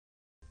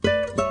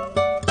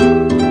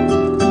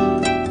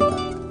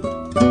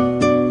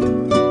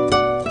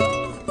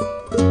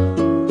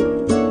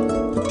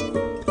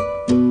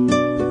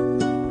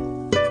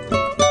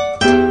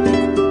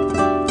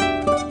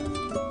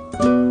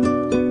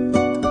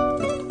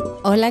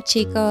Hola,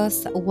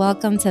 chicos.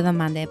 Welcome to the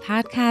Monday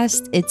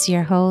podcast. It's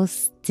your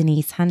host,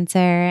 Denise Hunter,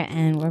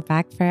 and we're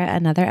back for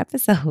another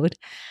episode.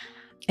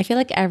 I feel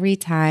like every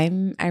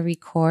time I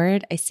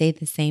record, I say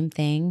the same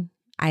thing.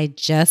 I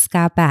just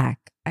got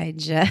back. I've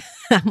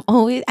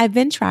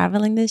been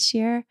traveling this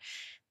year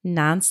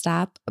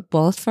nonstop,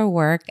 both for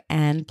work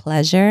and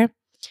pleasure.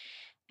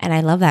 And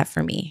I love that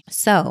for me.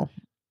 So,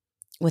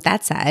 with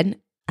that said,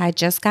 I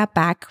just got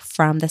back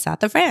from the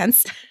south of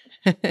France.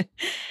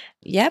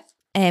 Yep.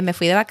 Me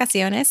fui de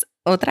vacaciones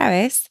otra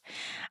vez.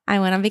 I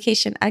went on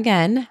vacation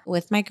again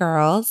with my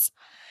girls,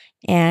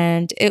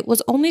 and it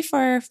was only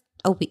for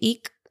a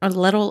week, a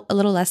little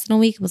less than a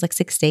week. It was like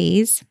 6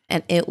 days,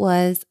 and it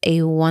was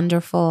a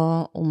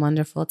wonderful,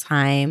 wonderful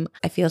time.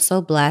 I feel so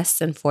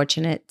blessed and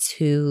fortunate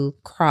to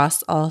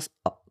cross off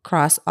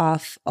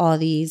all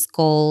these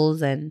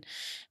goals and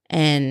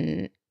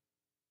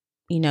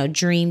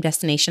dream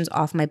destinations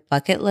off my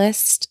bucket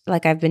list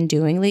like I've been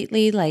doing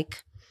lately.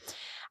 Like,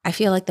 I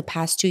feel like the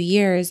past 2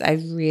 years,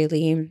 I've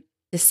really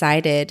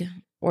decided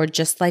or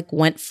just like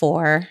went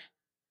for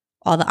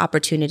all the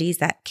opportunities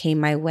that came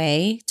my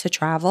way to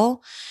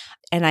travel.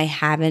 And I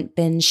haven't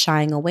been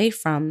shying away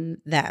from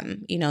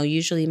them.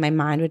 Usually my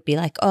mind would be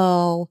like,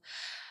 oh,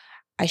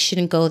 I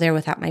shouldn't go there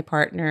without my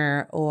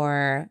partner,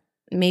 or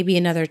maybe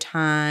another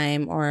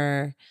time,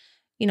 or,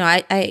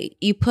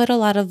 you put a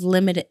lot of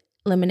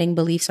limiting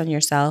beliefs on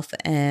yourself,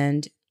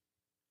 and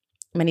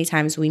many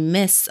times we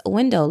miss a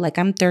window. Like,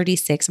 I'm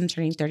 36, I'm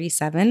turning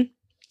 37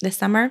 this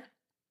summer.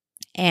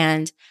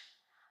 And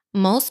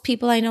most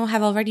people I know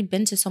have already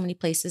been to so many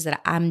places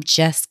that I'm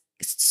just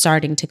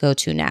starting to go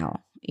to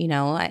now,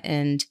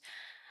 and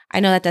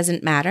I know that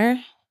doesn't matter.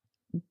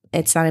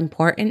 It's not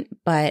important,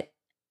 but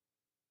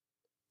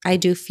I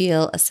do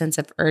feel a sense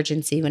of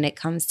urgency when it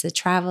comes to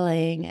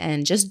traveling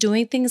and just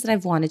doing things that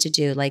I've wanted to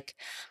do, like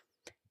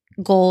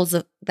goals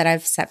that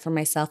I've set for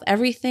myself.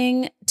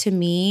 Everything to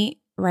me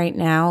right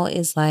now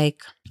is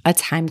like a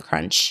time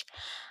crunch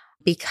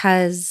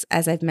because,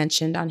 as I've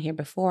mentioned on here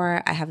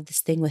before, I have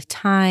this thing with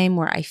time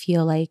where I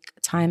feel like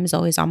time is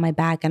always on my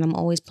back and I'm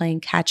always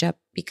playing catch up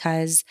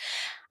because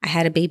I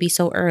had a baby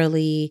so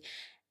early.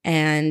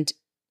 And,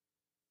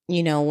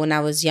 when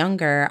I was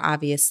younger,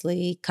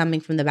 obviously coming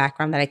from the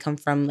background that I come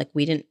from, like,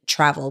 we didn't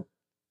travel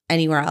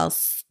anywhere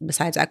else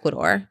besides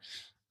Ecuador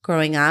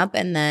growing up.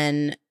 And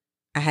then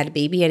I had a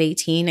baby at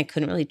 18. I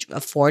couldn't really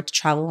afford to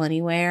travel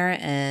anywhere.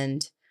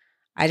 And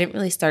I didn't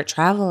really start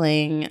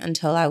traveling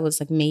until I was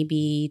like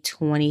maybe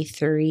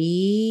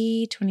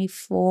 23,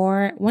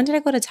 24. When did I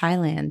go to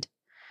Thailand?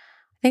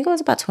 I think it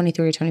was about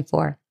 23 or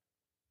 24.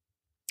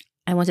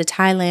 I went to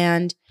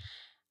Thailand.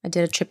 I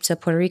did a trip to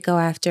Puerto Rico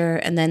after,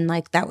 and then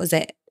like that was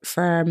it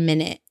for a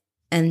minute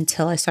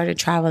until I started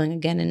traveling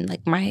again in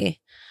like my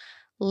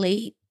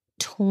late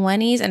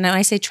 20s. And when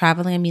I say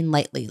traveling, I mean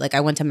lightly. Like, I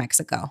went to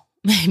Mexico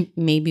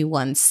maybe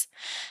once,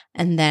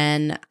 and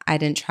then I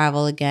didn't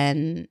travel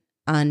again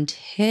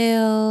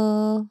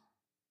until,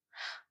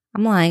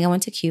 I'm lying, I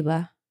went to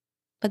Cuba.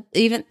 But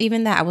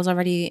even that, I was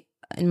already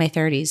in my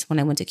 30s when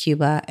I went to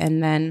Cuba,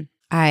 and then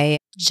I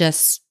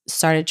just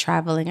started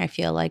traveling, I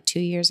feel like 2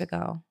 years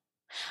ago.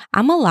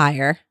 I'm a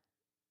liar.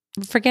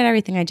 Forget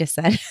everything I just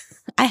said.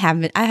 I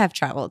have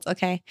traveled,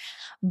 okay?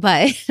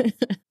 But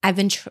I've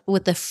been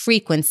with the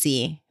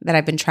frequency that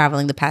I've been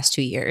traveling the past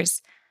 2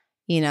 years.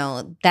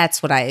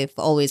 That's what I've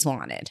always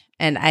wanted.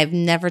 And I've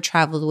never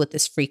traveled with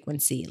this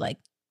frequency, like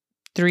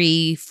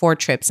 3-4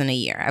 trips in a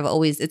year.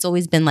 It's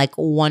always been like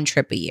one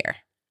trip a year.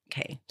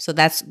 Okay. So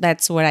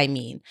that's what I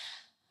mean.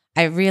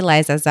 I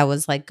realized as I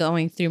was like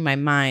going through my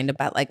mind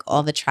about like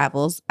all the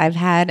travels I've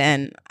had,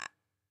 and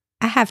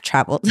I have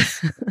traveled.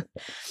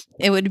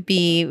 It would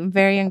be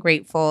very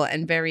ungrateful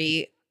and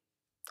very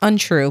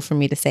untrue for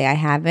me to say I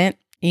haven't.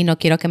 Y no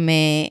quiero que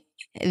me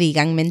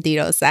digan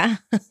mentirosa.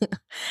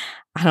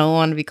 I don't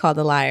want to be called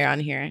a liar on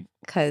here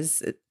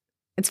because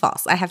it's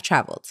false. I have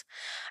traveled.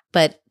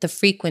 But the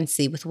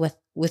frequency with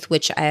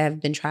which I have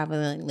been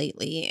traveling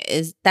lately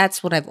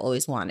that's what I've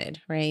always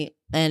wanted, right?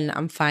 And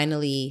I'm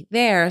finally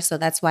there. So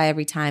that's why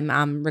every time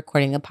I'm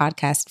recording a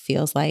podcast, it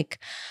feels like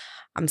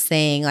I'm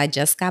saying I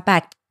just got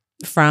back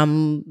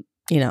from,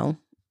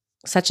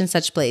 such and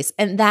such place.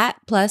 And that,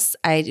 plus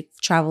I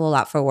travel a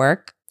lot for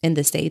work in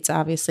the States,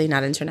 obviously,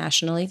 not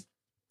internationally.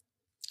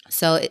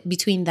 So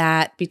between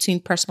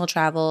personal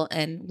travel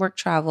and work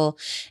travel,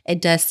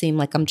 it does seem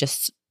like I'm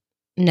just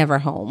never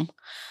home.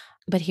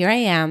 But here I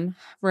am,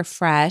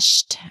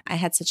 refreshed. I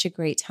had such a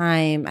great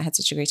time. I had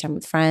such a great time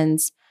with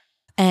friends.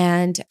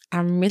 And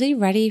I'm really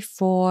ready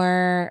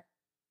for,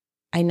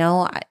 I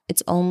know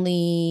it's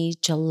only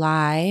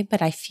July,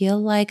 but I feel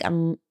like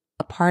a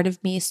part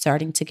of me is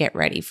starting to get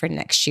ready for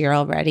next year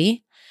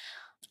already.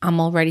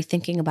 I'm already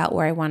thinking about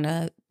where I want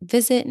to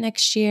visit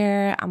next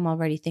year. I'm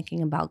already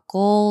thinking about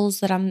goals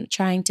that I'm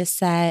trying to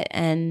set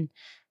and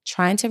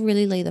trying to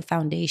really lay the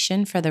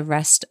foundation for the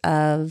rest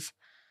of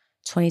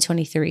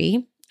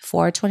 2023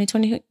 for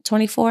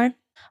 2024.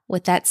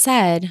 With that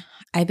said,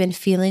 I've been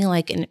feeling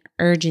like an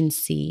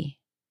urgency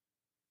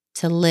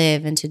to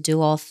live and to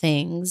do all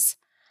things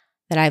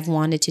that I've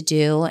wanted to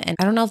do. And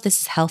I don't know if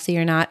this is healthy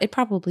or not. It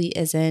probably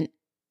isn't.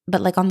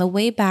 But like on the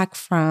way back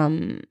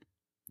from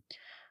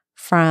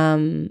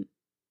France,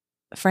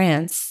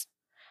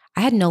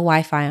 I had no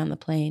Wi-Fi on the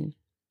plane,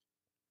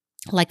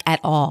 like at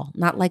all,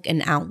 not like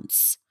an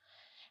ounce.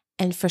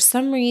 And for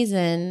some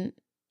reason,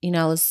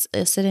 I was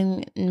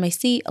sitting in my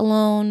seat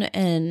alone,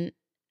 and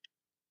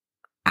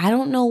I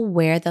don't know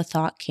where the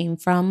thought came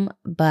from,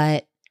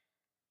 but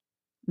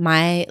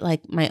my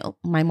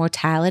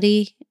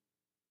mortality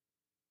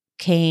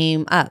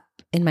came up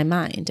in my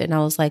mind, and I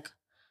was like,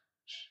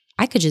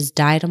 I could just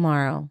die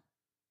tomorrow.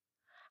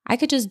 I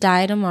could just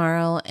die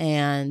tomorrow,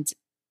 and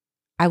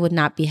I would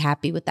not be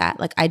happy with that.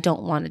 Like, I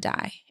don't want to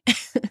die.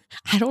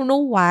 I don't know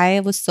why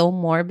I was so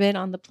morbid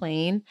on the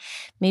plane.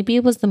 Maybe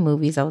it was the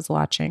movies I was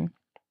watching.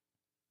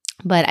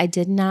 But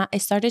I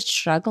started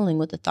struggling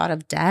with the thought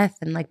of death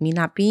and like me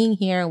not being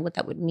here and what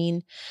that would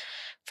mean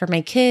for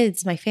my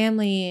kids, my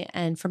family,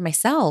 and for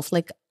myself.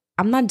 Like,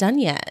 I'm not done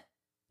yet.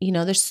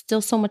 There's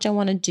still so much I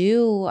want to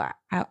do.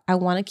 I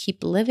want to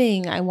keep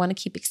living. I want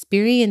to keep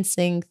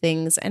experiencing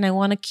things, and I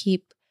want to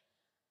keep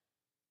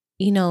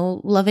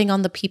loving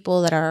on the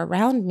people that are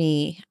around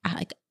me.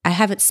 I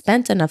haven't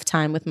spent enough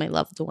time with my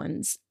loved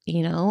ones.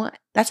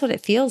 That's what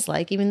it feels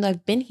like, even though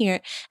I've been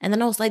here. And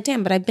then I was like,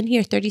 damn, but I've been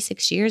here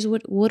 36 years.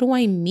 What do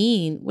I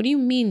mean? What do you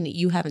mean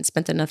you haven't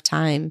spent enough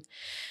time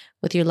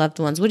with your loved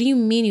ones? What do you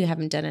mean you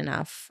haven't done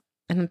enough?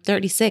 And I'm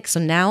 36. So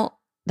now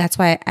that's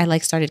why I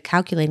like started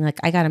calculating, like,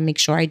 I got to make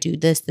sure I do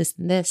this, this,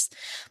 and this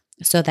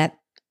so that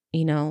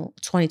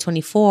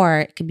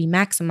 2024 could be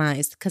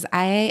maximized, because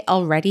I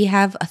already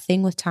have a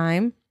thing with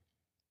time.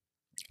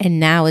 And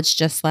now it's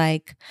just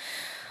like,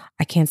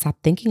 I can't stop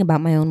thinking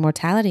about my own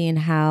mortality and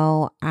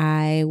how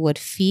I would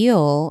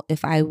feel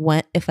if I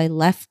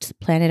left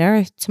planet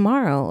Earth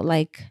tomorrow.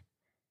 Like,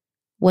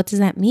 what does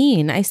that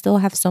mean? I still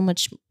have so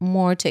much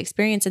more to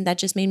experience. And that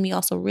just made me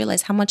also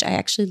realize how much I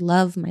actually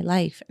love my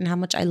life and how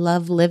much I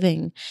love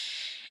living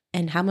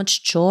and how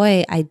much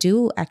joy I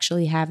do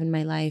actually have in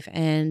my life,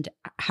 and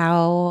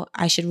how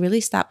I should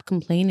really stop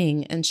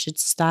complaining and should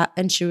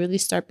really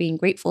start being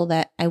grateful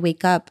that I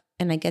wake up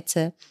and I get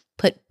to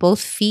put both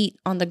feet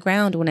on the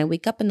ground when I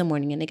wake up in the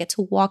morning, and I get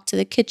to walk to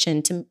the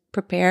kitchen to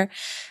prepare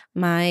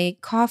my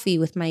coffee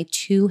with my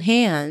two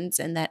hands.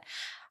 And that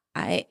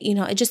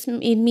it just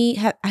made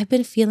me I've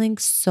been feeling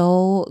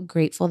so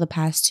grateful the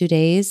past 2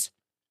 days.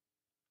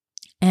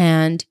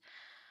 And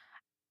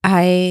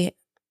yeah,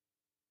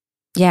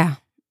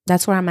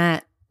 that's where I'm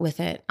at with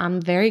it. I'm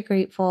very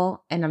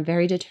grateful, and I'm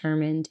very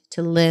determined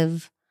to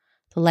live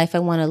the life I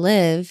want to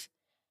live.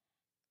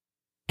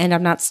 And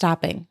I'm not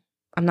stopping.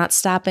 I'm not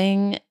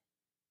stopping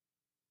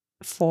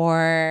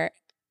for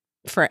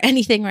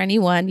anything or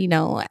anyone,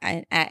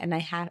 and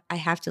I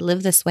have to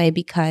live this way,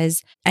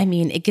 because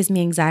it gives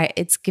me anxiety.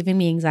 It's giving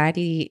me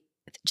anxiety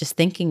just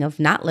thinking of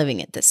not living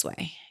it this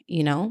way,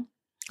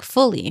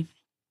 fully.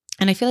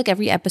 And I feel like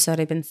every episode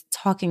I've been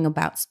talking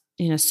about,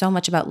 so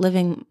much about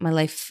living my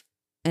life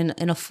in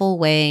a full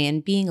way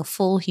and being a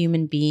full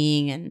human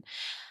being. And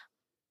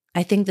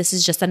I think this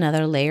is just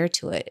another layer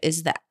to it,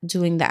 is that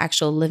doing the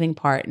actual living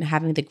part and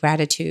having the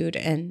gratitude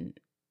and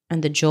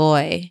the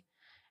joy.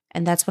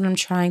 And that's what I'm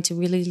trying to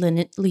really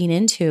lean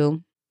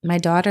into. My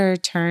daughter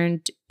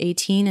turned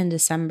 18 in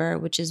December,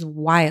 which is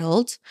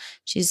wild.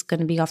 She's going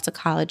to be off to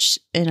college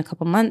in a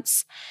couple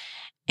months.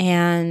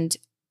 And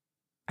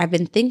I've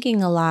been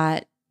thinking a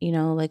lot,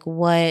 like,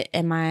 what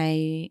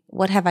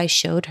have I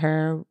showed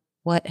her?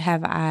 What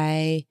have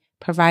I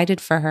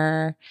provided for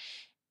her?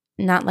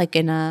 Not like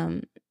in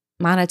a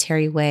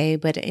monetary way,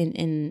 but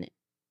in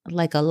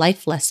like a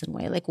life lesson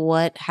way. Like,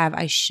 what have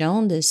I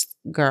shown this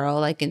girl,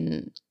 like,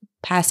 in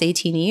past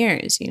 18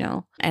 years,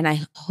 And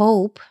I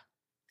hope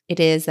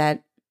it is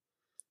that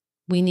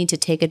we need to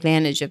take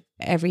advantage of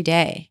every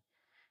day.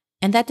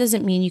 And that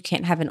doesn't mean you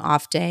can't have an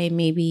off day.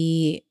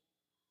 Maybe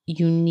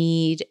you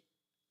need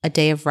a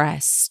day of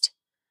rest.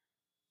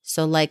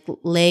 So like,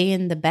 lay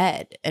in the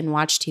bed and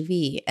watch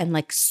TV and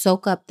like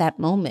soak up that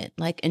moment,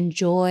 like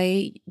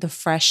enjoy the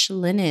fresh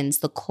linens,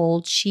 the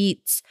cold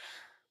sheets,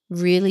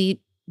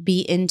 really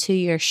be into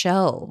your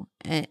show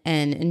and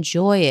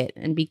enjoy it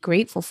and be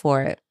grateful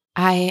for it.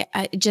 I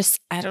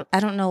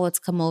don't know what's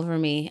come over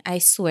me. I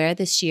swear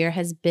this year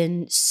has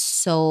been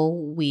so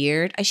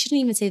weird. I shouldn't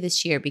even say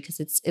this year, because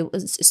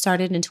it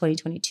started in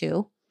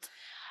 2022.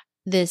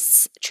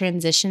 This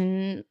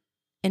transition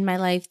in my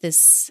life,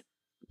 this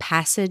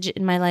passage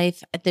in my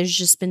life, there's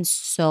just been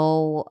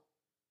so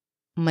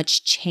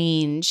much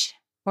change.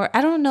 Or I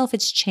don't know if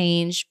it's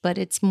change, but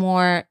it's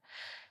more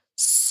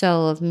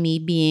so of me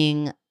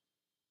being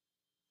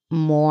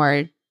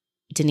more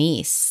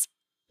Denise,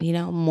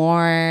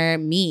 more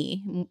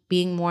me,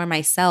 being more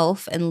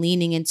myself and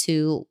leaning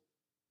into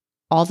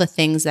all the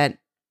things that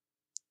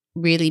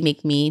really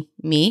make me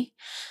me,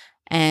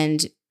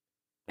 and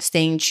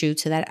staying true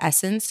to that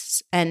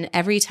essence. And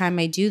every time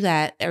I do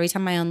that, every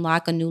time I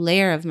unlock a new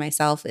layer of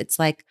myself, it's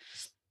like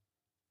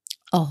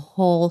a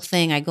whole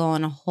thing. I go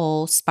on a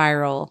whole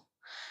spiral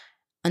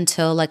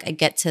until like I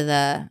get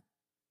to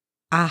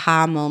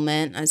aha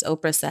moment, as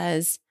Oprah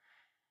says.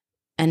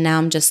 And now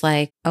I'm just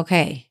like,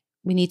 okay,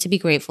 we need to be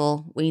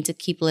grateful. We need to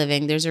keep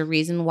living. There's a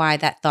reason why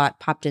that thought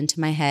popped into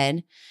my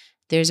head.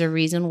 There's a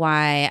reason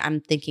why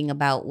I'm thinking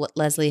about what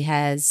Leslie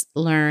has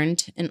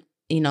learned and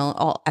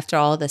after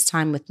all this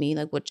time with me,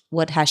 like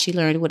what has she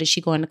learned? What is she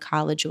going to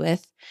college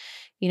with?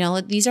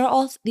 These are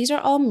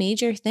all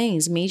major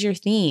things, major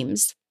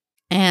themes.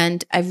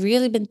 And I've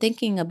really been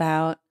thinking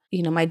about,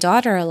 my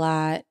daughter a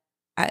lot.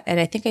 And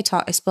I think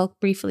I spoke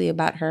briefly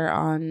about her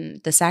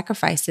on the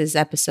sacrifices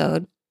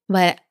episode.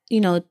 But,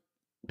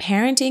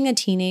 parenting a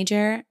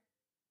teenager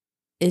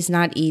is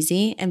not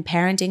easy, and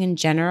parenting in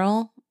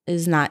general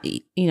is not,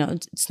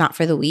 it's not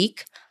for the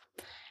weak.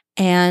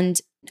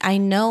 And I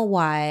know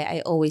why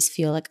I always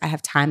feel like I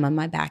have time on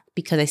my back,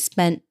 because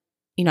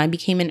I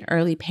became an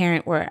early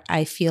parent where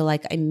I feel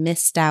like I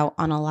missed out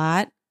on a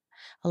lot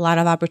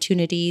of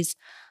opportunities,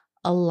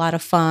 a lot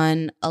of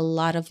fun, a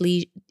lot of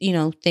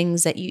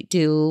things that you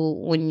do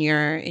when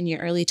you're in your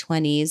early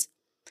 20s.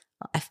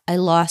 I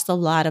lost a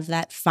lot of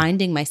that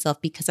finding myself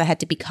because I had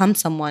to become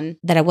someone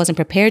that I wasn't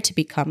prepared to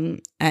become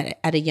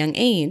at a young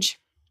age.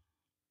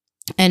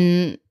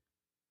 And,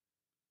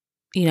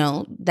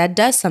 that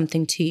does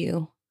something to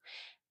you.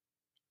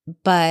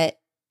 But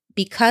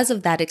because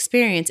of that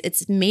experience,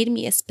 it's made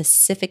me a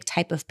specific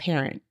type of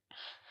parent.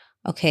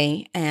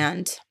 Okay.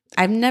 And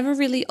I've never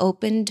really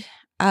opened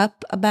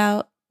up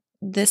about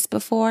this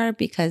before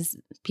because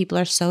people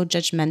are so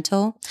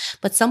judgmental.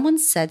 But someone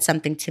said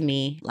something to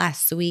me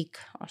last week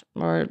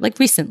or like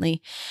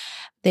recently.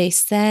 They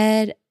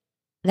said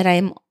that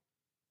I'm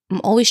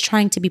always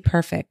trying to be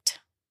perfect.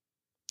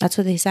 That's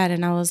what they said.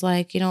 And I was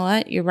like, you know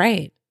what? You're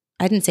right.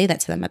 I didn't say that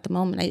to them at the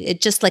moment.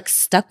 It just like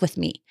stuck with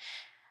me.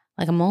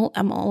 Like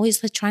I'm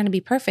always like trying to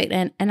be perfect.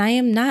 And I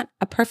am not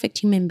a perfect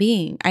human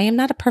being. I am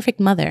not a perfect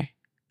mother.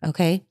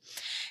 Okay.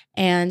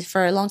 And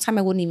for a long time,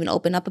 I wouldn't even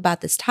open up about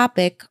this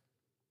topic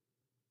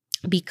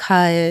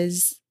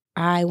because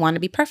I want to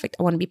be perfect.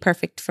 I want to be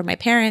perfect for my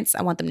parents.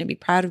 I want them to be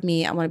proud of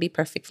me. I want to be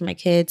perfect for my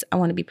kids. I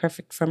want to be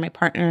perfect for my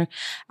partner.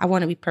 I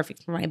want to be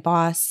perfect for my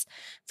boss,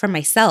 for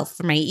myself,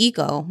 for my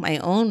ego, my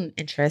own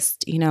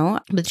interest,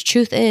 But the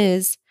truth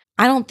is,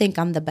 I don't think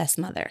I'm the best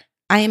mother.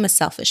 I am a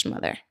selfish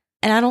mother.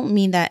 And I don't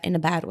mean that in a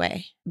bad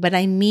way, but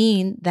I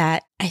mean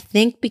that I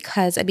think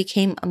because I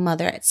became a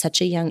mother at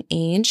such a young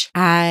age,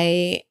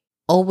 I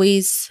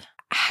always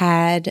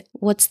had,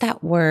 what's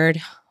that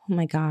word? Oh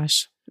my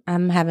gosh.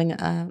 I'm having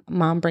a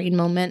mom brain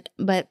moment,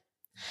 but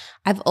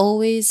I've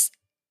always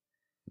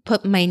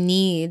put my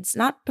needs,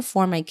 not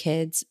before my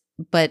kids,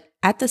 but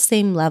at the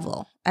same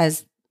level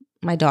as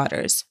my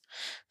daughters.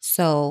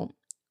 So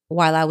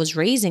while I was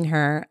raising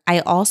her, I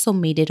also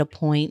made it a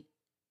point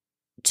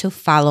to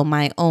follow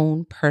my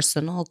own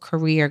personal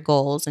career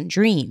goals and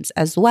dreams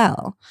as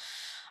well.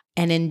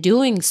 And in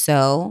doing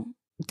so,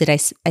 I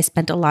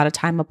spent a lot of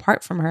time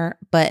apart from her,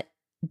 but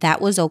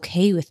that was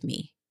okay with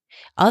me.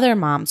 Other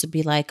moms would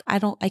be like, I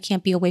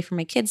can't be away from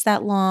my kids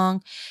that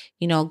long,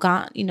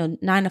 gone,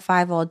 9 to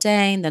 5 all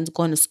day and then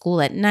going to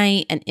school at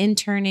night and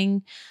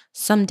interning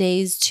some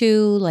days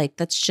too. Like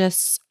that's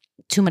just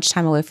too much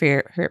time away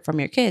from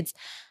your kids.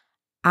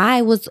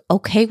 I was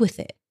okay with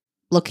it.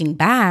 Looking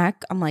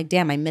back, I'm like,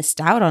 damn, I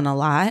missed out on a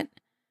lot,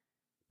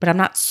 but I'm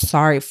not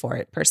sorry for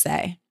it per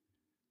se,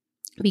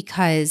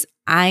 because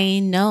I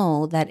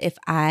know that if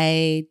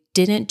I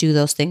didn't do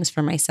those things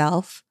for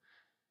myself,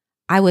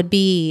 I would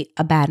be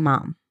a bad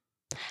mom.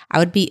 I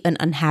would be an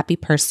unhappy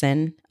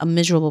person, a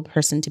miserable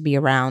person to be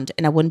around,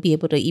 and I wouldn't be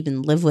able to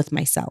even live with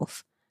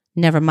myself.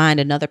 Never mind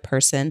another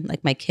person,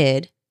 like my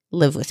kid,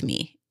 live with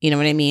me. You know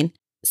what I mean?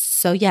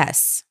 So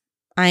yes,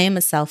 I am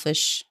a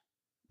selfish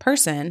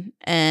person,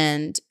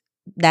 and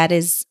that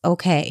is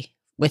okay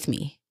with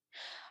me.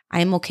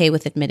 I am okay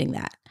with admitting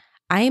that.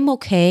 I am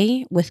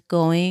okay with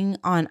going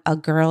on a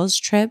girls'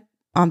 trip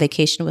on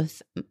vacation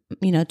with,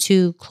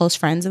 2 close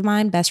friends of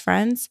mine, best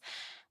friends,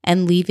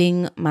 and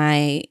leaving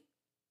my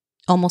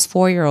almost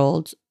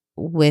 4-year-old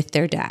with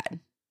their dad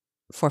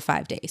for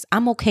 5 days.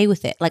 I'm okay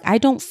with it. Like I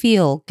don't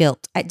feel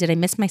guilt. Did I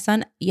miss my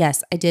son?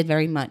 Yes, I did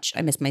very much.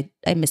 I missed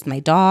my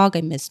dog.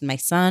 I missed my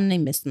son. I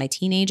missed my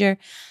teenager,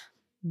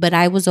 but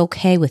I was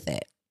okay with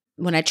it.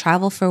 When I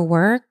travel for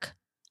work,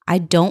 I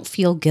don't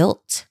feel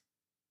guilt.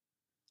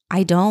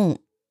 I don't.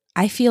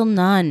 I feel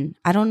none.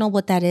 I don't know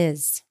what that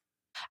is.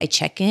 I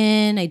check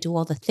in, I do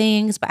all the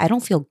things, but I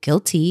don't feel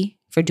guilty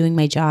for doing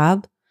my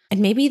job. And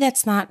maybe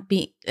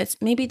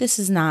maybe this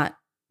is not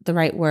the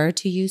right word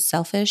to use,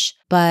 selfish,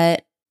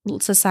 but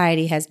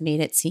society has made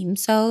it seem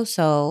so.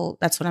 So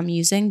that's what I'm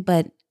using.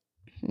 But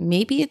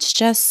maybe it's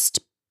just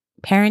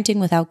parenting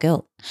without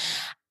guilt.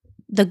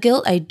 The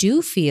guilt I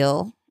do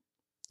feel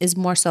is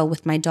more so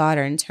with my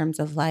daughter in terms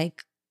of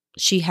like,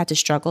 she had to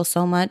struggle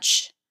so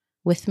much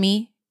with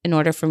me in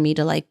order for me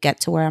to like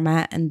get to where I'm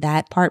at. And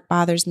that part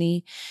bothers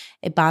me.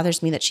 It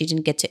bothers me that she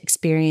didn't get to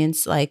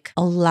experience like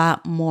a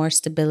lot more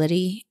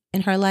stability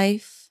in her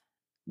life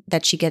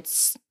that she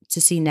gets to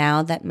see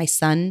now, that my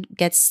son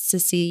gets to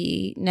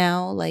see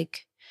now.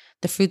 Like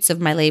the fruits of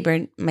my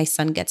labor, my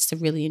son gets to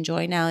really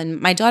enjoy now, and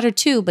my daughter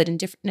too, but in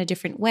a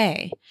different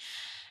way.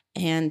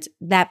 And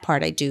that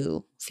part I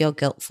do feel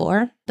guilt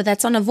for, but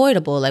that's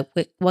unavoidable. Like,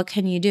 what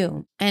can you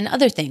do? And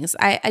other things,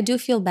 I do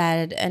feel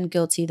bad and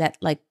guilty that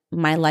like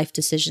my life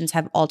decisions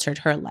have altered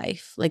her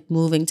life, like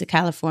moving to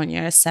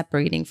California,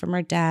 separating from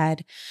her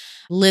dad,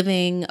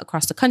 living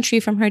across the country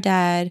from her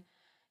dad.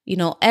 You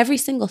know, every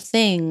single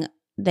thing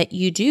that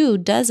you do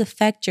does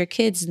affect your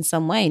kids in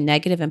some way,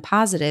 negative and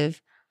positive.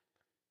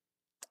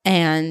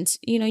 And,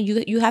 you know,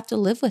 you have to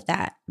live with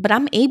that. But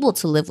I'm able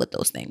to live with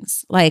those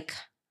things. Like,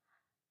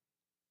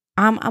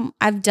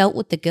 I've dealt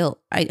with the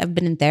guilt. I've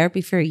been in therapy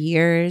for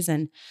years,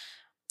 and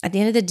at the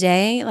end of the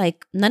day,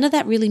 like none of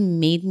that really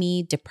made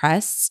me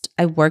depressed.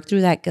 I worked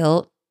through that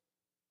guilt,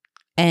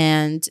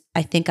 and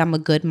I think I'm a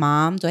good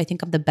mom. Do I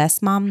think I'm the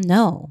best mom?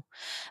 No,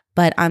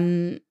 but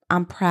I'm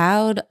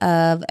proud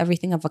of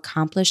everything I've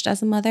accomplished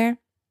as a mother,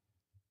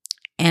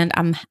 and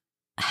I'm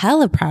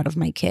hella proud of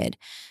my kid,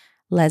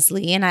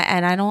 Leslie, and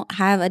I don't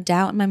have a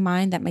doubt in my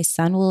mind that my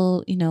son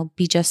will, you know,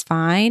 be just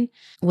fine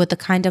with the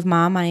kind of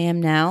mom I am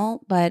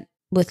now. But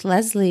with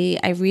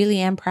Leslie, I really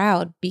am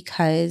proud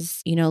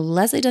because, you know,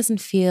 Leslie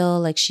doesn't feel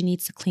like she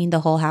needs to clean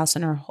the whole house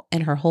and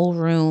her whole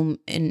room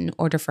in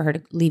order for her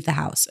to leave the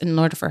house, in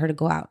order for her to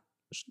go out.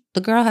 The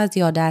girl has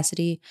the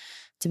audacity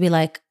to be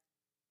like,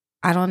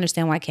 I don't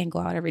understand why I can't go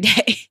out every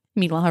day.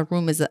 Meanwhile, her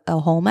room is a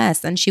whole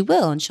mess, and she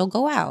will, and she'll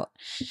go out.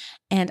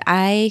 And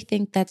I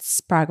think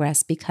that's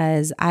progress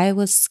because I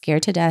was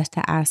scared to death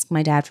to ask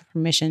my dad for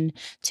permission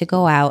to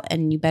go out.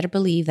 And you better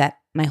believe that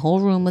my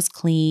whole room was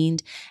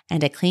cleaned,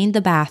 and I cleaned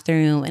the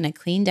bathroom, and I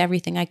cleaned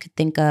everything I could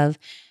think of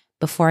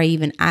before I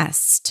even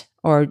asked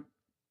or,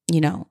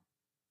 you know,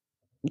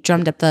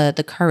 drummed up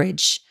the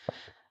courage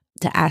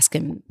to ask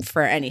him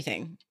for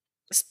anything,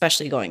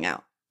 especially going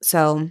out.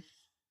 So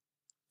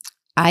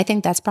I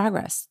think that's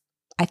progress.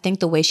 I think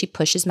the way she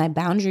pushes my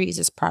boundaries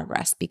is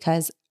progress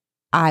because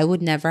I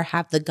would never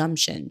have the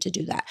gumption to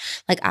do that.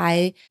 Like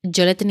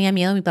yo le tenía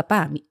miedo a mi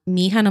papá.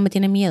 Mi hija no me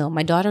tiene miedo.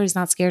 My daughter is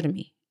not scared of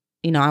me.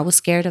 You know, I was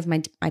scared of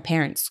my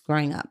parents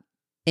growing up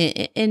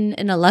in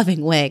a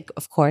loving way,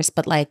 of course,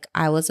 but like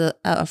I was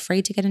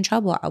afraid to get in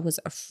trouble. I was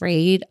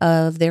afraid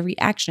of their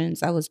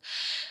reactions.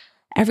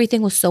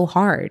 Everything was so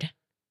hard.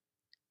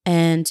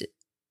 And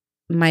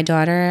my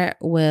daughter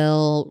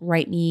will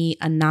write me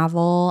a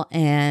novel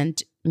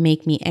and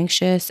make me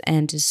anxious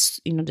and just,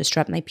 you know,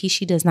 disrupt my peace.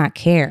 She does not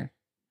care.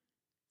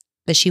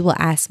 But she will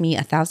ask me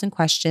 1,000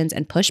 questions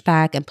and push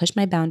back and push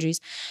my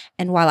boundaries.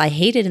 And while I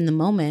hate it in the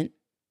moment,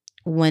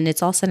 when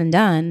it's all said and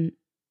done,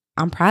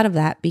 I'm proud of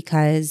that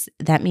because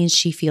that means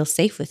she feels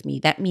safe with me.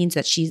 That means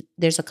that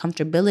there's a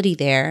comfortability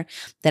there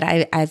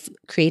that I've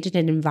created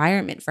an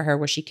environment for her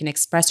where she can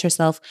express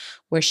herself,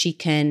 where she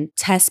can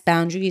test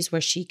boundaries,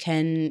 where she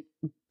can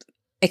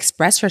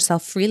express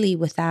herself freely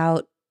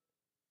without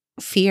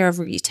fear of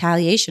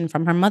retaliation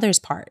from her mother's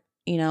part,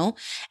 you know?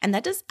 And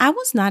I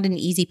was not an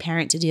easy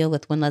parent to deal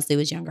with when Leslie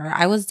was younger.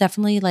 I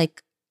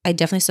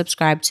definitely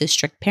subscribed to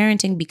strict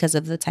parenting because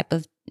of the type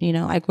of, you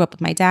know, I grew up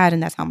with my dad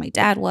and that's how my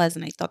dad was.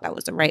 And I thought that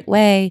was the right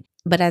way.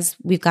 But as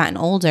we've gotten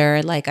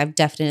older, like I've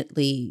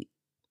definitely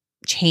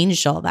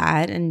changed all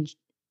that. And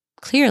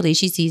clearly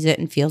she sees it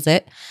and feels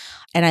it.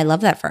 And I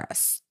love that for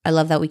us. I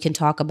love that we can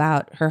talk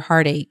about her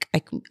heartache.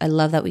 I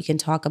love that we can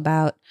talk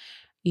about,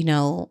 you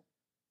know,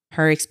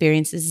 her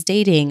experiences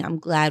dating. I'm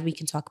glad we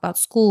can talk about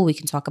school. We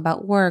can talk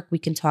about work. We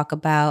can talk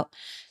about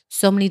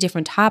so many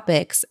different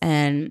topics.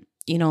 And,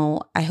 you know,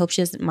 I hope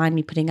she doesn't mind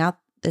me putting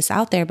this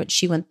out there, but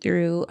she went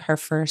through her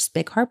first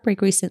big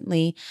heartbreak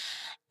recently.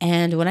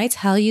 And when I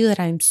tell you that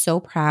I'm so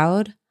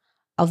proud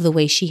of the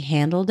way she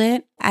handled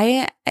it,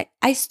 I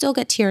still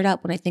get teared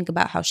up when I think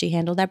about how she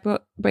handled that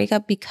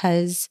breakup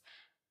because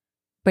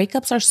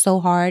breakups are so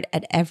hard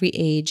at every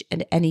age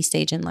and any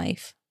stage in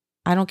life.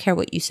 I don't care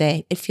what you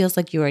say. It feels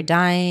like you are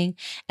dying.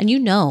 And you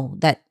know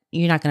that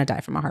you're not going to die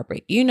from a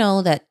heartbreak. You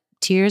know that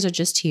tears are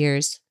just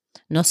tears.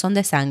 No son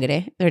de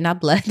sangre. They're not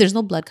blood. There's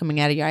no blood coming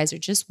out of your eyes. They're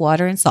just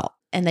water and salt.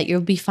 And that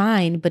you'll be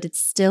fine. But it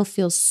still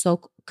feels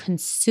so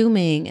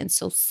consuming and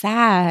so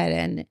sad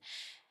and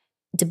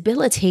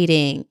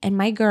debilitating. And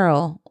my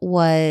girl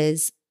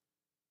was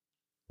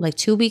like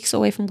 2 weeks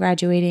away from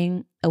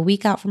graduating, a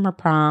week out from her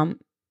prom.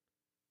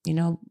 You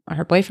know,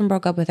 her boyfriend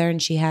broke up with her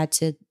and she had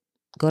to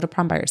go to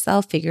prom by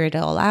herself, figure it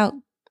all out,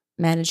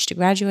 manage to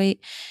graduate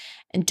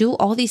and do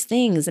all these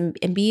things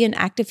and be an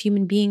active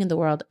human being in the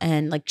world.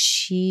 And like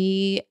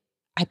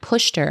I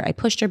pushed her. I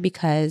pushed her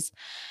because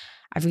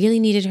I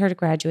really needed her to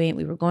graduate.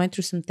 We were going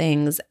through some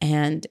things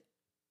and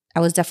I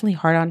was definitely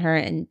hard on her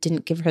and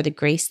didn't give her the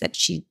grace that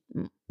she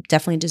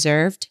definitely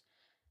deserved.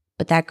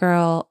 But that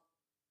girl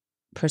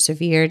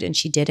persevered and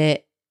she did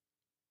it.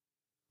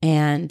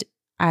 And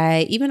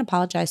I even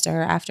apologized to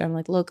her after. I'm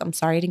like, look, I'm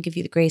sorry I didn't give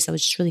you the grace. I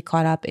was just really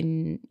caught up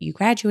in you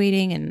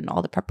graduating and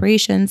all the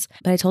preparations.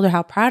 But I told her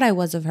how proud I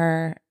was of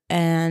her.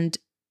 And,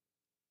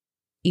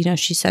 you know,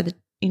 she said that,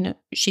 you know,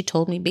 she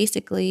told me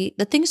basically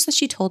the things that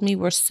she told me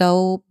were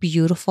so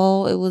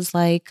beautiful. It was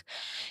like,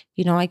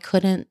 you know, I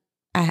couldn't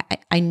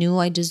I knew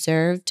I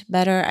deserved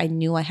better. I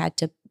knew I had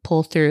to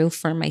pull through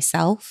for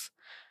myself,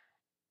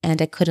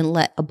 and I couldn't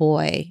let a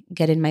boy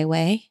get in my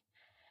way.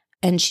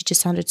 And she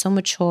just sounded so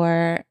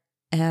mature,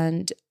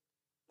 and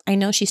I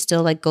know she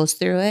still like goes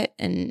through it,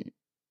 and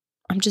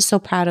I'm just so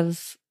proud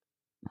of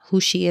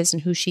who she is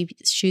and who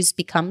she's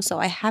become. So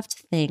I have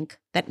to think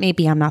that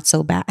maybe I'm not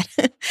so bad.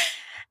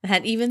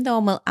 That even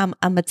though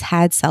I'm a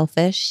tad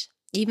selfish,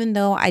 even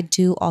though I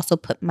do also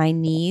put my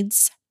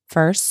needs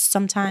first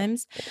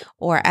sometimes,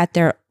 or at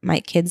my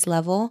kids'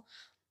 level,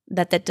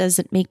 that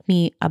doesn't make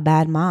me a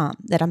bad mom.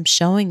 That I'm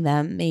showing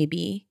them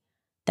maybe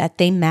that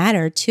they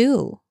matter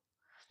too.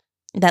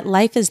 That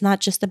life is not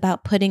just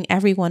about putting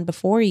everyone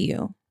before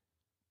you,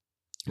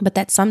 but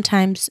that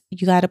sometimes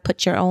you got to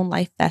put your own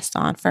life vest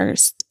on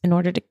first in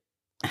order to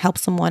help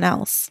someone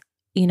else,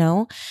 you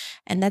know?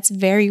 And that's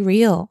very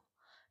real.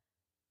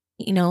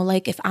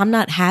 Like if I'm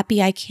not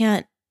happy, I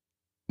can't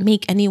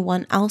make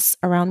anyone else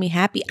around me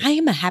happy. I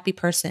am a happy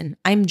person.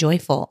 I'm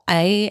joyful.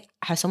 I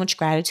have so much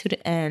gratitude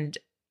and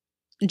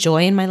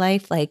joy in my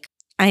life. Like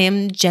I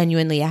am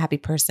genuinely a happy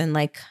person.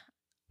 Like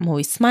I'm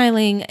always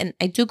smiling, and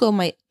I do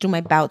do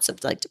my bouts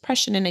of like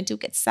depression, and I do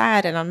get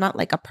sad, and I'm not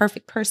like a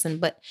perfect person,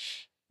 but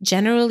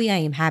generally I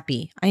am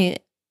happy. I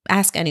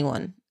ask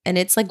anyone, and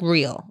it's like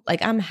real.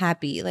 Like I'm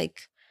happy.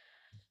 Like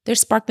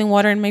there's sparkling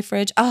water in my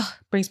fridge. Oh,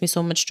 brings me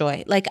so much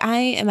joy. Like I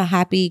am a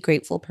happy,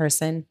 grateful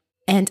person.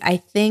 And I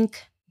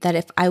think that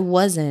if I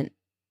wasn't,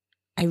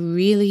 I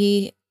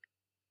really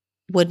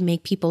would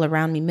make people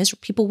around me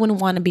miserable. People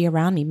wouldn't want to be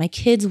around me. My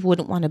kids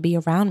wouldn't want to be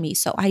around me.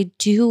 So I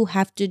do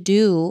have to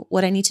do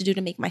what I need to do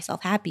to make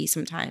myself happy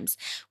sometimes,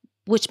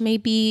 which may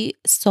be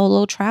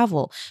solo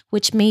travel,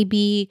 which may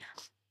be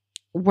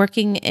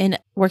working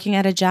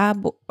at a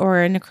job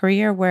or in a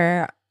career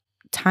where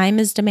time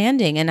is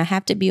demanding and I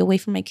have to be away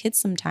from my kids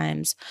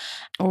sometimes,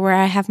 or where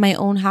I have my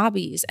own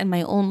hobbies and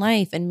my own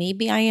life. And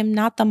maybe I am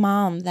not the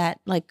mom that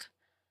like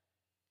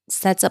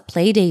sets up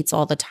play dates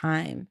all the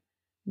time,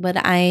 but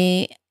but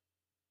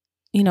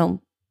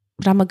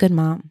I'm a good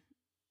mom.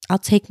 I'll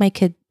take my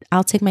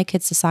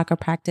kids to soccer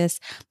practice.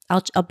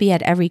 I'll be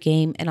at every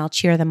game and I'll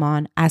cheer them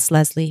on. Ask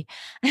Leslie.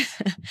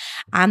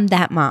 I'm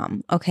that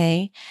mom,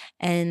 okay?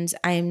 And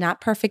I am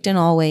not perfect in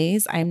all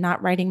ways. I'm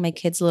not writing my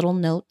kids little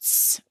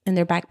notes in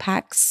their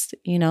backpacks,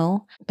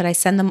 but I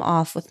send them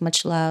off with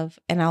much love,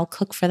 and I'll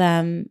cook for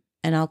them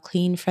and I'll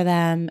clean for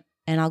them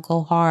and I'll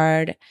go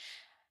hard.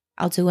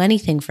 I'll do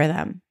anything for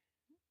them.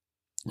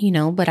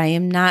 But I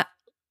am not,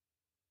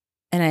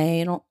 and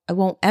I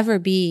won't ever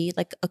be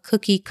like a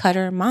cookie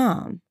cutter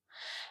mom.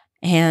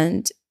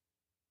 And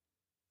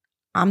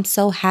I'm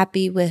so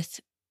happy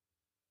with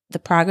the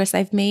progress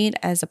I've made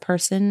as a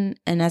person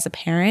and as a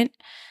parent.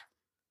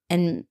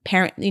 And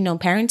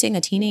parenting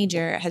a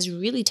teenager has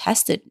really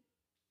tested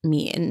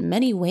me in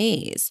many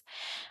ways.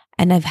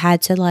 And I've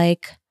had to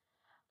like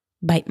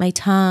bite my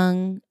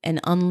tongue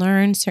and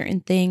unlearn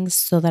certain things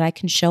so that I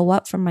can show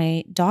up for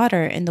my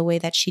daughter in the way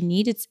that she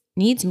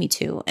needs me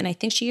to. And I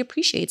think she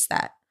appreciates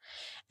that.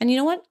 And you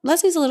know what?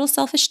 Leslie's a little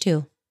selfish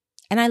too.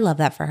 And I love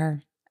that for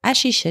her, as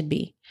she should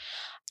be.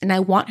 And I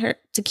want her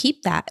to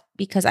keep that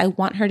because I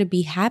want her to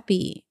be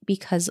happy,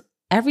 because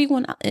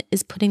everyone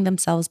is putting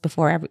themselves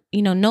before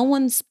no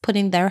one's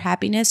putting their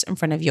happiness in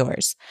front of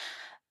yours.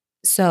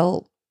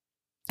 So,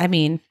 I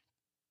mean,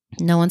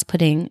 no one's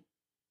putting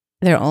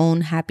their own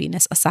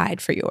happiness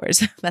aside for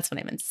yours. That's what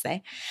I meant to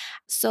say.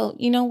 So,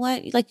 you know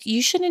what? Like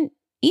you shouldn't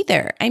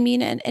either. I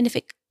mean, and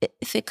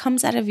if it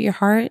comes out of your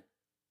heart,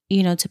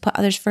 to put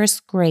others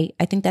first, great.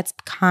 I think that's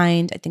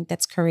kind. I think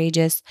that's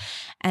courageous.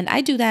 And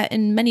I do that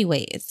in many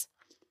ways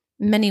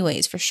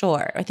for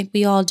sure. I think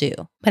we all do.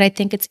 But I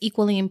think it's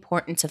equally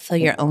important to fill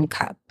your own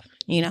cup,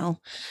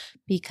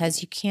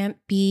 because you can't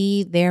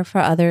be there for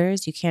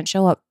others. You can't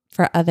show up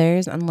for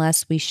others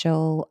unless we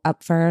show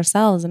up for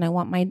ourselves. And I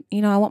want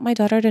my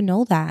daughter to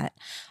know that.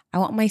 I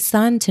want my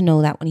son to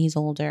know that when he's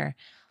older.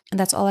 And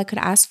that's all I could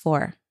ask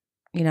for,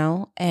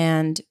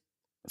 And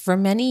for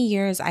many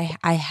years,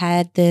 I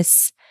had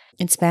this,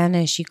 in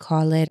Spanish, you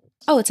call it,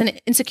 it's an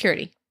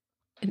insecurity.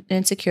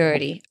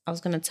 Insecurity. I was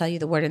going to tell you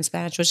the word in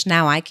Spanish, which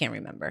now I can't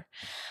remember.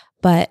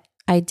 But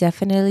I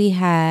definitely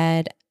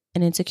had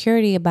an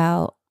insecurity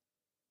about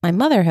my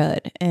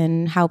motherhood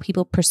and how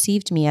people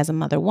perceived me as a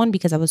mother. One,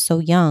 because I was so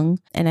young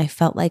and I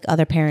felt like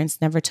other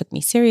parents never took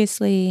me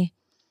seriously.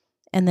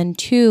 And then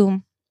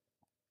two,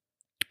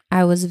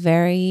 I was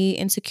very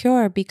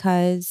insecure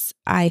because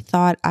I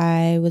thought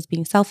I was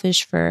being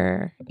selfish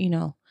for,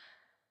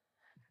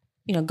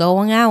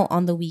 going out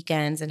on the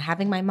weekends and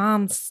having my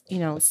mom,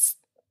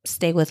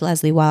 stay with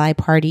Leslie while I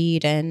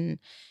partied, and,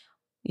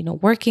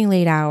 working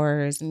late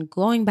hours and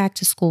going back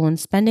to school and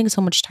spending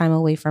so much time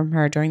away from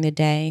her during the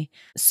day.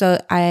 So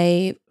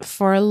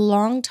for a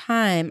long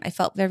time, I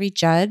felt very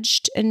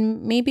judged,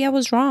 and maybe I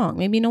was wrong.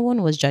 Maybe no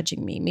one was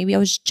judging me. Maybe I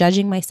was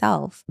judging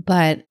myself,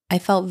 but I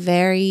felt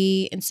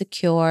very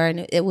insecure,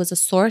 and it was a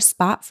sore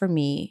spot for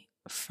me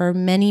for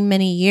many,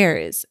 many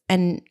years.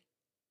 And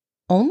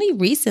only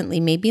recently,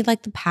 maybe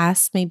like the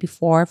past, maybe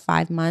 4 or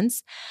 5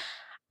 months,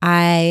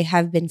 I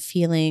have been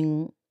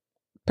feeling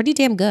pretty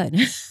damn good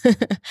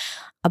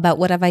about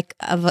what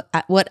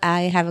I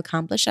have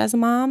accomplished as a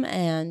mom,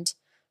 and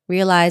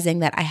realizing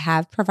that I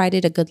have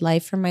provided a good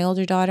life for my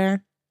older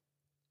daughter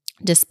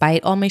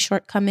despite all my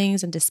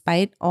shortcomings and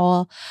despite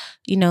all,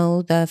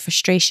 the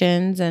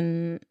frustrations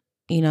and,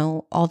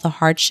 all the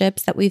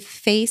hardships that we've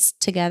faced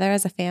together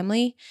as a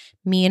family,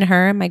 me and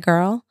her and my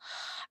girl.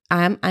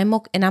 I'm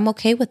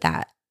okay with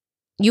that.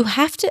 You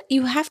have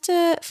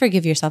to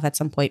forgive yourself at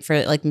some point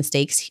for like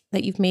mistakes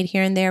that you've made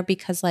here and there,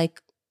 because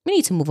like we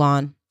need to move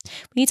on.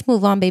 We need to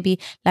move on, baby.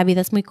 La vida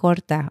es muy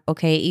corta,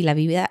 okay? Y la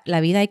vida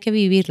hay que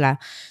vivirla.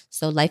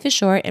 So life is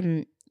short,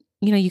 and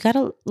you got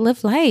to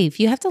live life.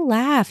 You have to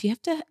laugh. You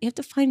have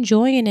to find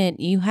joy in it.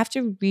 You have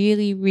to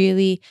really,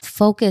 really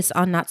focus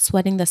on not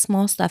sweating the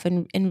small stuff,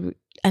 and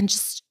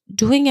just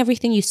doing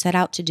everything you set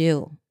out to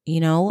do,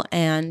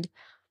 And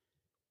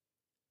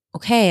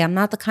okay, I'm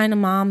not the kind of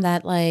mom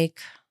that like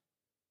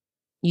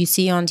you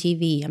see on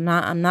TV.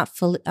 I'm not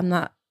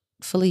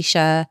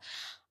Felicia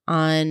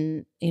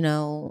on,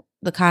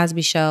 the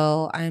Cosby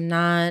Show. I'm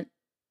not,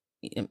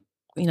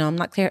 I'm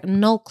not Claire. I'm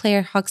no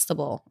Claire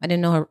Huxtable. I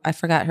didn't know her. I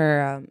forgot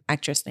her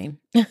actress name.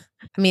 I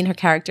mean her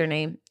character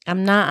name.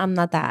 I'm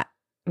not that.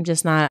 I'm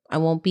just not. I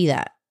won't be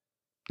that.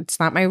 It's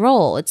not my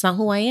role. It's not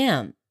who I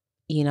am.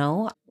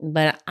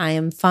 But I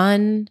am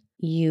fun.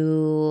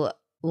 You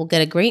will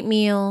get a great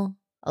meal,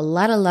 a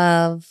lot of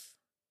love,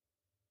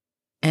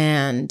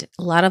 and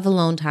a lot of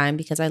alone time,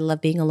 because I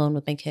love being alone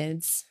with my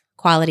kids.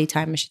 Quality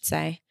time, I should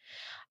say.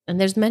 And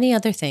there's many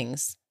other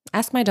things.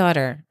 Ask my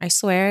daughter. I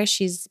swear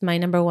she's my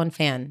number one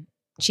fan.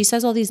 She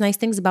says all these nice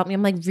things about me.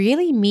 I'm like,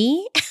 really,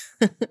 me?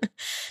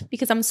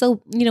 Because I'm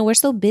so, we're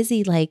so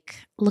busy like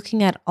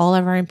looking at all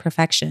of our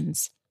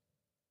imperfections,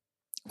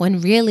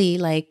 when really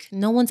like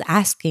no one's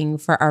asking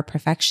for our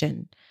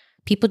perfection.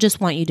 People just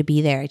want you to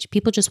be there.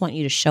 People just want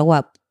you to show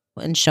up,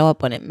 and show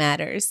up when it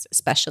matters,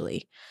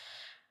 especially.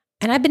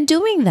 And I've been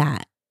doing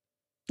that,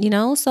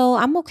 so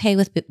I'm okay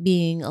with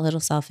being a little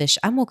selfish.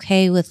 I'm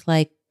okay with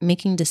like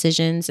making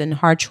decisions and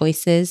hard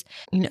choices,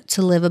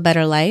 to live a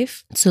better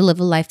life, to live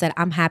a life that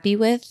I'm happy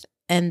with.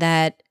 And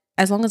that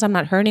as long as I'm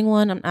not hurting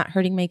I'm not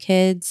hurting my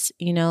kids,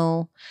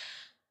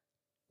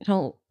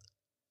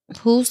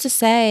 who's to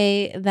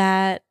say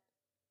that,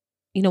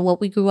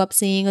 what we grew up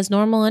seeing is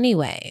normal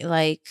anyway?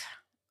 Like,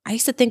 I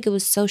used to think it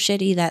was so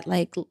shitty that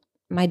like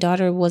my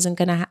daughter wasn't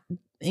going to,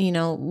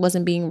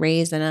 wasn't being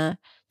raised in a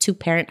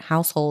 2-parent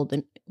household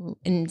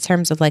in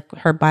terms of like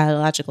her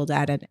biological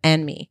dad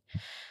and me.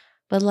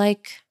 But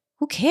like,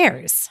 who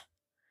cares?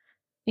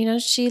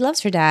 She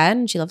loves her dad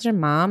and she loves her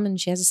mom, and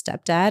she has a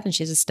stepdad and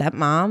she has a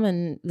stepmom,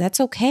 and that's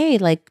okay.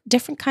 Like,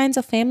 different kinds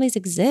of families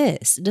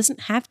exist. It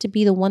doesn't have to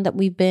be the one that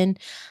we've been,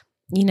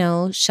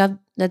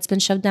 that's been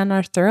shoved down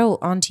our throat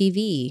on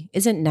TV.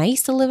 Is it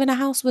nice to live in a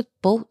house with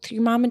both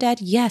your mom and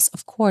dad? Yes,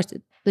 of course.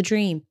 It's the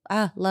dream.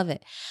 Love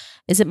it.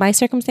 Is it my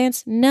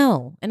circumstance?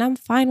 No. And I'm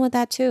fine with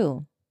that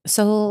too.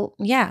 So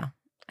yeah,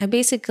 I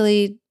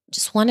basically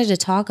just wanted to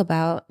talk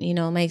about,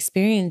 my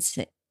experience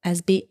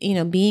as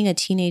being a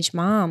teenage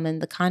mom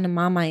and the kind of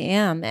mom I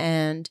am.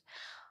 And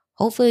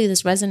hopefully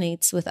this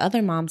resonates with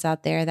other moms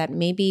out there that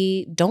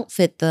maybe don't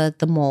fit the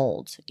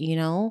mold,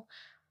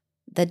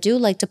 that do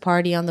like to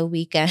party on the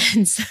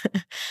weekends,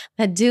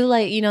 that do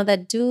like,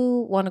 that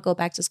do want to go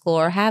back to school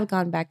or have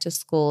gone back to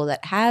school,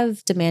 that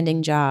have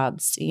demanding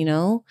jobs,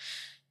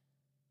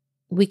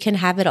 we can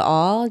have it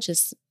all.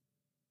 Just,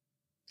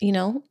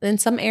 in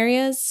some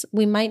areas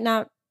we might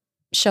not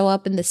show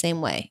up in the same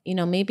way.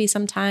 Maybe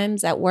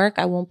sometimes at work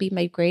I won't be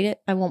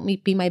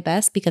my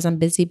best because I'm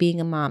busy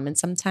being a mom. And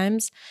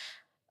sometimes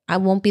I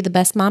won't be the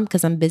best mom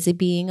because I'm busy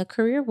being a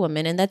career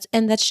woman. And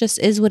that's just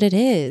is what it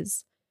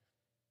is.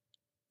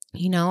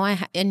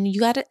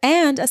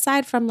 And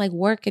aside from like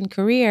work and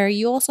career,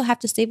 you also have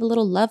to save a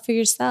little love for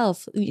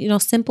yourself,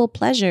 simple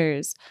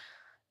pleasures,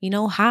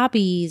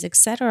 hobbies,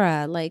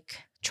 etc., like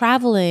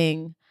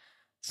traveling,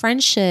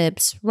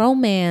 friendships,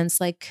 romance.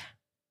 Like,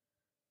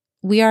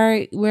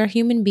 we're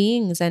human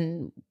beings,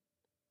 and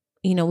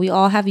we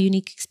all have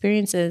unique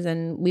experiences,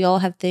 and we all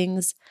have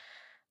things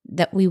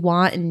that we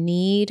want and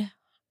need,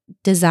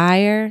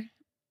 desire.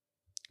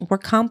 We're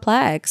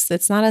complex.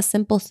 It's not a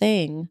simple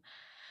thing.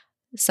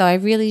 So I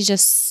really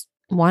just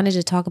wanted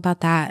to talk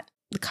about that.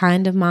 The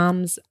kind of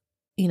moms,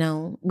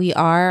 we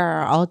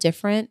are all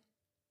different.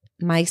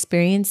 My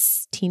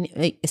experience,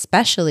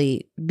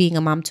 especially being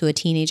a mom to a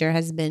teenager,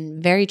 has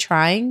been very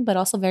trying, but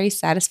also very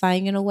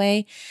satisfying in a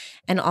way.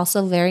 And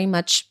also very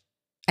much,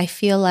 I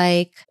feel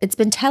like it's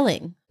been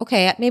telling.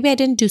 Okay, maybe I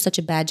didn't do such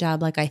a bad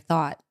job like I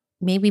thought.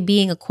 Maybe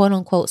being a quote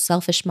unquote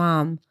selfish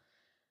mom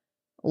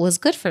was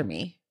good for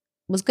me,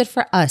 was good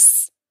for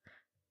us,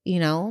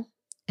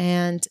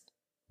 and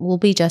we'll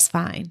be just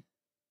fine.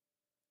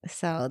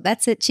 So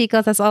that's it,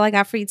 chicos. That's all I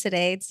got for you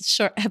today. It's a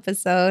short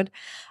episode.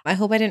 I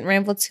hope I didn't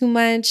ramble too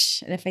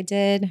much. And if I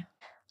did,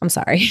 I'm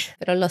sorry.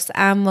 Pero los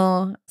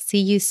amo. See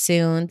you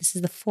soon. This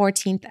is the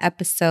 14th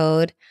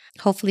episode.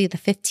 Hopefully the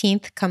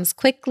 15th comes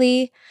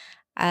quickly.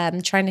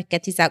 I'm trying to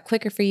get these out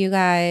quicker for you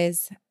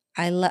guys.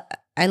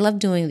 I love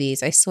doing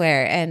these, I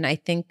swear. And I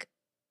think,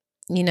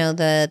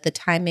 the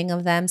timing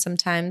of them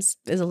sometimes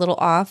is a little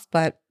off,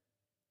 but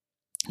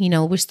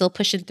we're still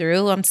pushing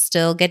through. I'm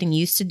still getting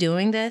used to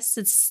doing this.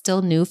 It's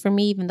still new for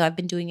me, even though I've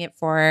been doing it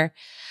it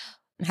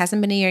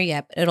hasn't been a year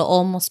yet, but it'll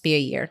almost be a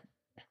year.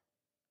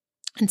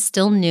 It's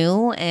still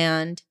new.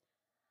 And,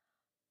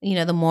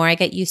 the more I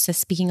get used to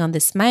speaking on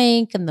this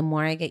mic and the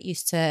more I get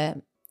used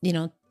to,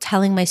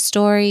 telling my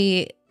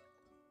story,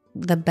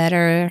 the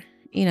better,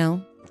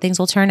 things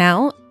will turn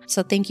out.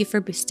 So thank you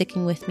for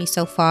sticking with me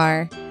so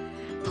far.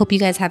 Hope you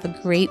guys have a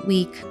great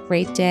week,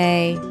 great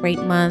day, great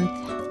month.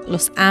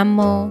 Los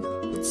amo.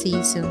 See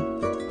you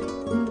soon.